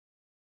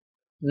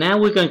Now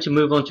we're going to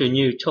move on to a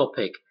new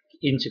topic,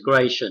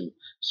 integration.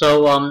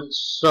 So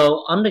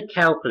under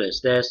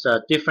calculus, there's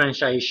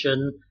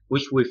differentiation,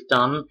 which we've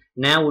done.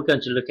 Now we're going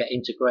to look at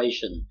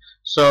integration.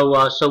 So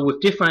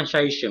with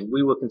differentiation,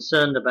 we were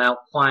concerned about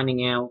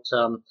finding out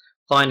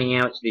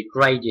the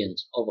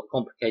gradient of a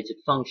complicated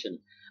function.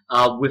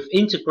 With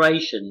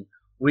integration,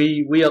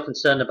 we are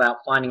concerned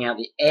about finding out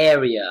the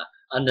area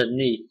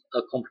underneath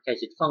a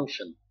complicated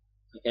function.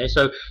 Okay,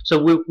 so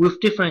with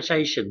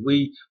differentiation,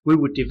 we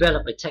would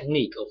develop a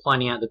technique of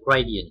finding out the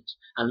gradient,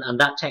 and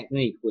that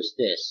technique was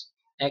this: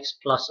 x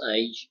plus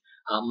h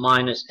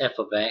minus f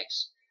of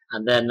x,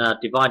 and then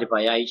divided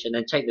by h, and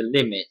then take the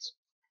limit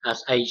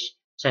as h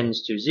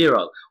tends to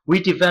 0.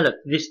 We developed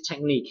this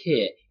technique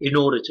here in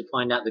order to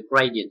find out the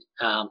gradient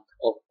of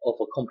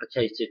a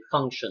complicated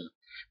function.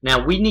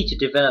 Now we need to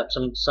develop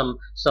some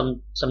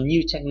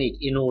new technique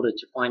in order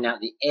to find out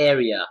the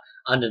area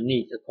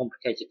underneath a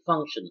complicated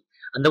function.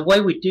 And the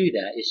way we do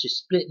that is to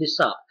split this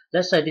up.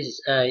 Let's say this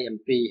is A and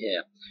B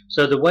here.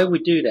 So the way we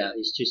do that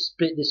is to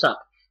split this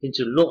up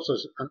into lots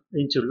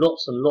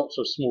and lots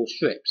of small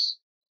strips.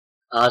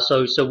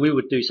 So we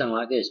would do something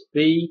like this: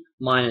 B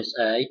minus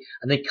A,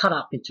 and then cut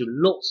up into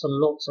lots and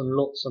lots and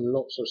lots and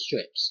lots of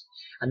strips.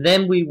 And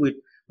then we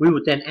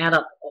would then add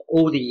up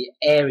all the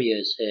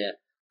areas here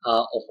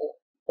of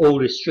all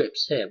the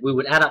strips here. We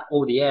would add up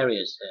all the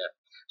areas here.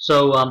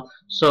 So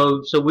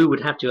we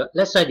would have to,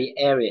 let's say the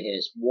area here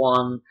is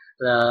 1,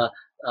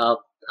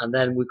 and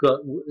then we've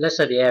got, let's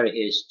say the area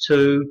here is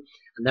 2,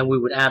 and then we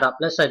would add up,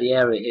 let's say the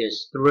area here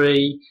is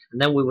 3,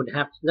 and then we would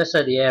have, let's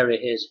say the area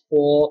here is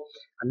 4,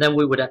 and then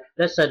we would,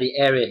 let's say the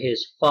area here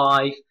is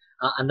 5,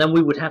 and then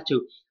we would have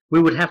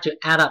to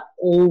add up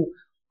all,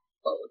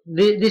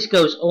 this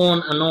goes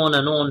on and on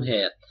and on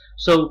here.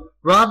 So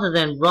rather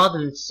than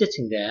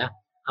sitting there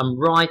and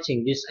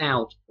writing this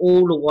out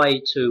all the way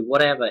to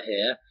whatever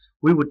here,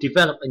 we would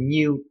develop a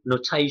new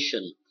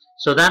notation.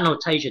 So that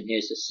notation here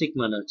is a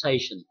sigma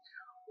notation.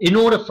 In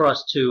order for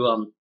us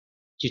to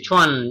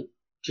try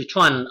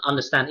and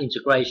understand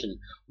integration,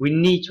 we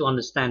need to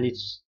understand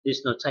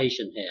this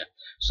notation here.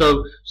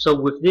 So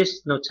with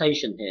this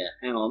notation here,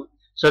 hang on.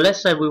 So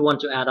let's say we want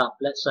to add up.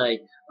 Let's say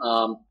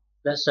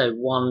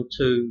 1,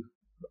 2.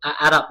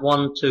 Add up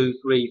 1, 2,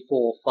 3,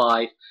 4,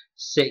 5,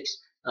 6,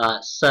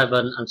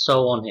 7, and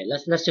so on here.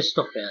 Let's just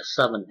stop there at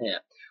 7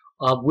 here.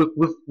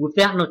 With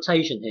that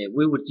notation here,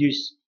 we would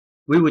use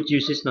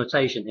this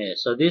notation here.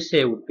 So this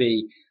here would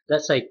be,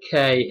 let's say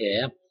k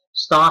here,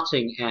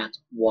 starting at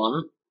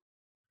 1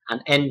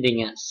 and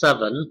ending at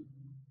 7,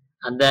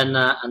 and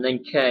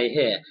then k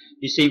here.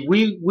 You see,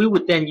 we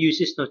would then use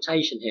this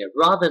notation here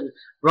rather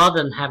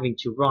than having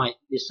to write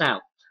this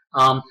out.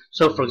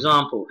 So for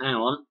example, hang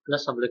on,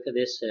 let's have a look at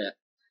this here.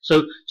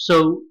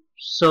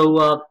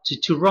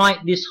 To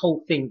write this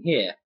whole thing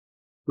here,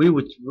 we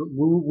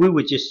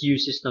would just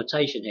use this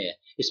notation here.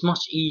 It's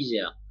much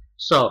easier.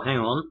 So hang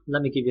on,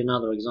 let me give you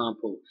another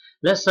example.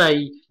 Let's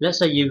say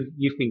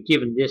you've been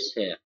given this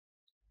here.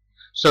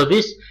 So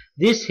this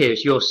here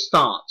is your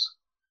start.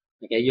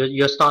 Okay,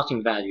 your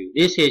starting value.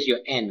 This here is your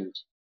end.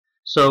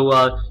 So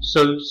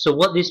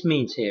what this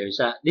means here is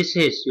that this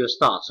here is your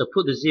start. So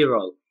put the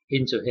 0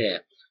 into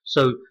here.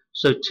 So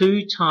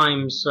 2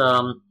 times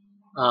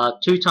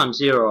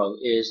 0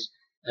 is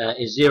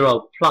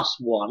 0 plus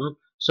 1.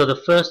 So the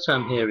first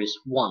term here is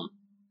 1.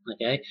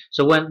 Okay,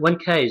 so when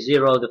k is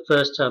 0, the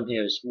first term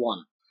here is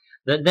 1.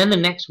 Then the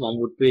next one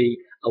would be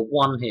a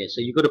 1 here.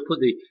 So you've got to put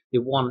the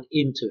 1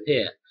 into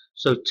here.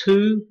 So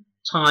 2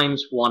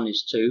 times 1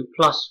 is 2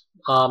 plus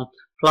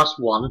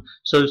 1.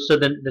 So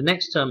then the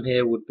next term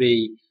here would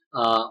be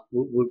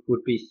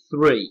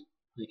 3.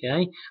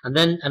 Okay, and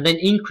then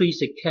increase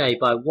the k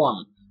by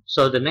 1.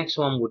 So the next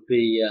one would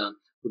be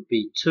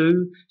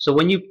 2. So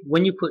when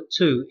you put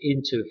 2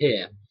 into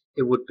here,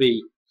 it would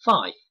be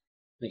 5.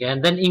 Okay,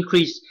 and then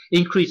increase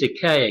the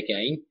k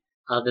again.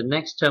 The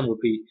next term would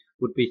be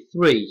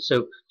 3.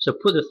 So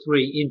put the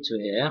 3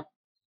 into here.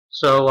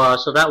 So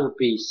that would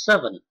be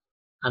 7.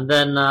 And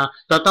then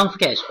don't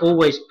forget, it's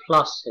always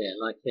plus here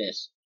like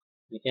this.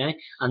 Okay,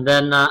 and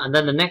then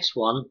the next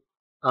one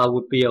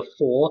would be a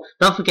 4.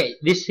 Don't forget,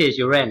 this here is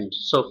your end.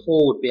 So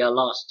 4 would be our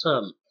last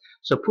term.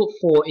 So put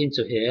 4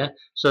 into here.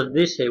 So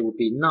this here would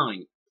be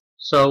 9.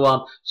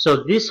 So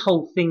this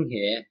whole thing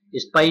here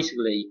is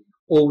basically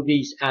all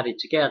these added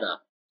together.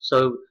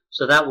 So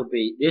that would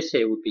be, this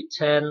here would be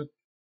 10,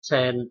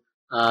 10,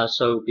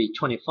 so it would be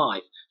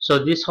 25. So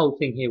this whole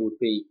thing here would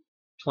be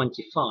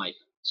 25.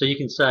 So you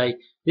can say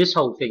this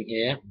whole thing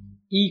here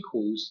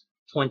equals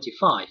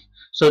 25.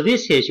 So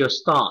this here is your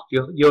start,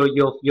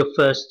 your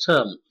first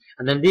term,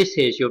 and then this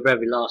here is your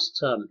very last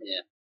term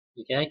here.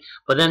 Okay,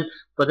 but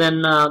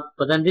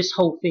then this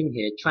whole thing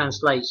here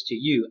translates to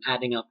you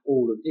adding up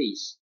all of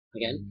these.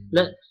 Okay,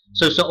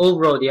 so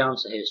overall the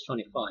answer here is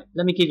 25.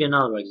 Let me give you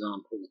another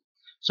example.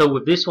 So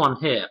with this one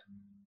here,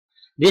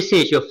 this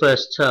is your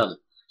first term.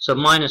 So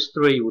minus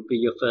 3 would be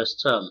your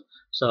first term.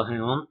 So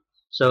hang on.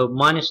 So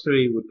minus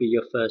 3 would be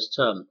your first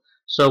term.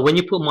 So when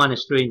you put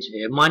minus 3 into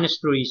here, minus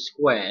 3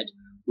 squared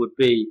would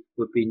be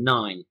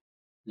 9.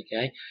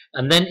 Okay,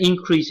 and then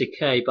increase the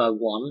k by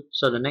 1,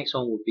 so the next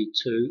one would be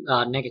 2,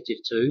 negative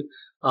 2.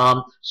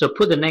 So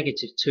put the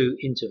negative 2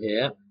 into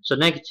here, so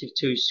negative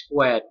 2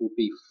 squared would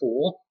be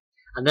 4,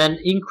 and then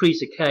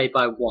increase the k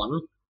by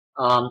 1,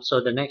 so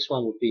the next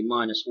one would be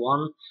minus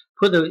 1.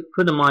 Put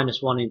the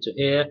minus 1 into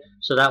here,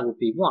 so that would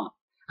be 1,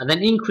 and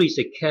then increase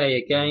the k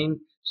again,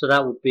 so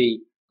that would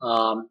be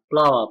blah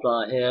blah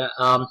blah here,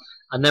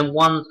 and then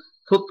 1.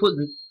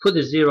 Put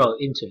the 0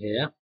 into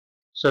here,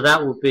 so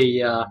that would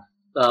be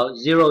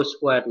 0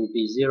 squared would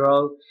be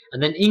 0,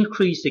 and then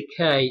increase the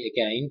k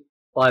again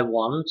by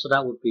 1, so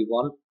that would be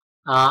 1,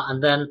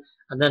 and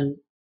then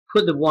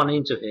put the 1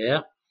 into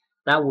here,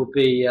 that would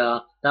be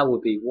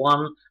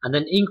 1, and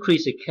then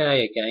increase the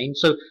k again.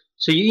 So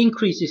you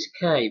increase this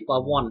k by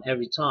 1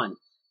 every time.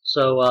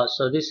 So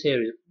this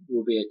here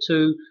will be a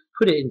 2.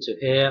 Put it into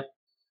here.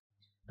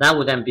 That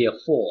would then be a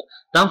 4.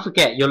 Don't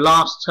forget your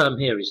last term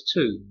here is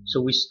 2,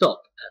 so we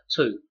stop at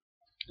 2.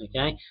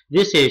 Okay,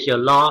 this is your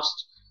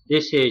last.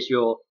 This is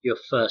your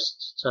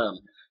first term.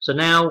 So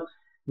now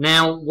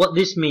what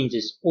this means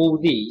is all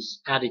these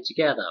added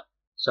together.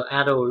 So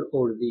add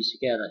all of these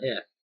together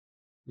here.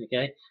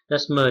 Okay,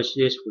 let's merge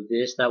this with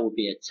this. That would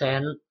be a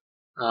 10,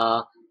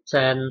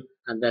 10,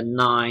 and then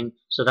 9.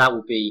 So that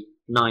would be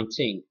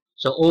 19.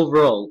 So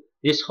overall,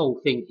 this whole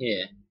thing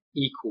here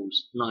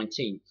equals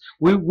 19.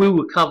 We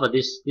will cover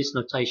this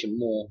notation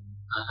more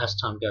as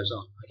time goes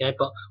on. Okay,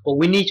 but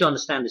we need to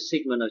understand the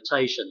sigma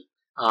notation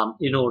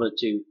in order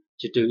to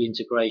do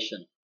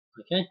integration.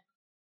 Okay.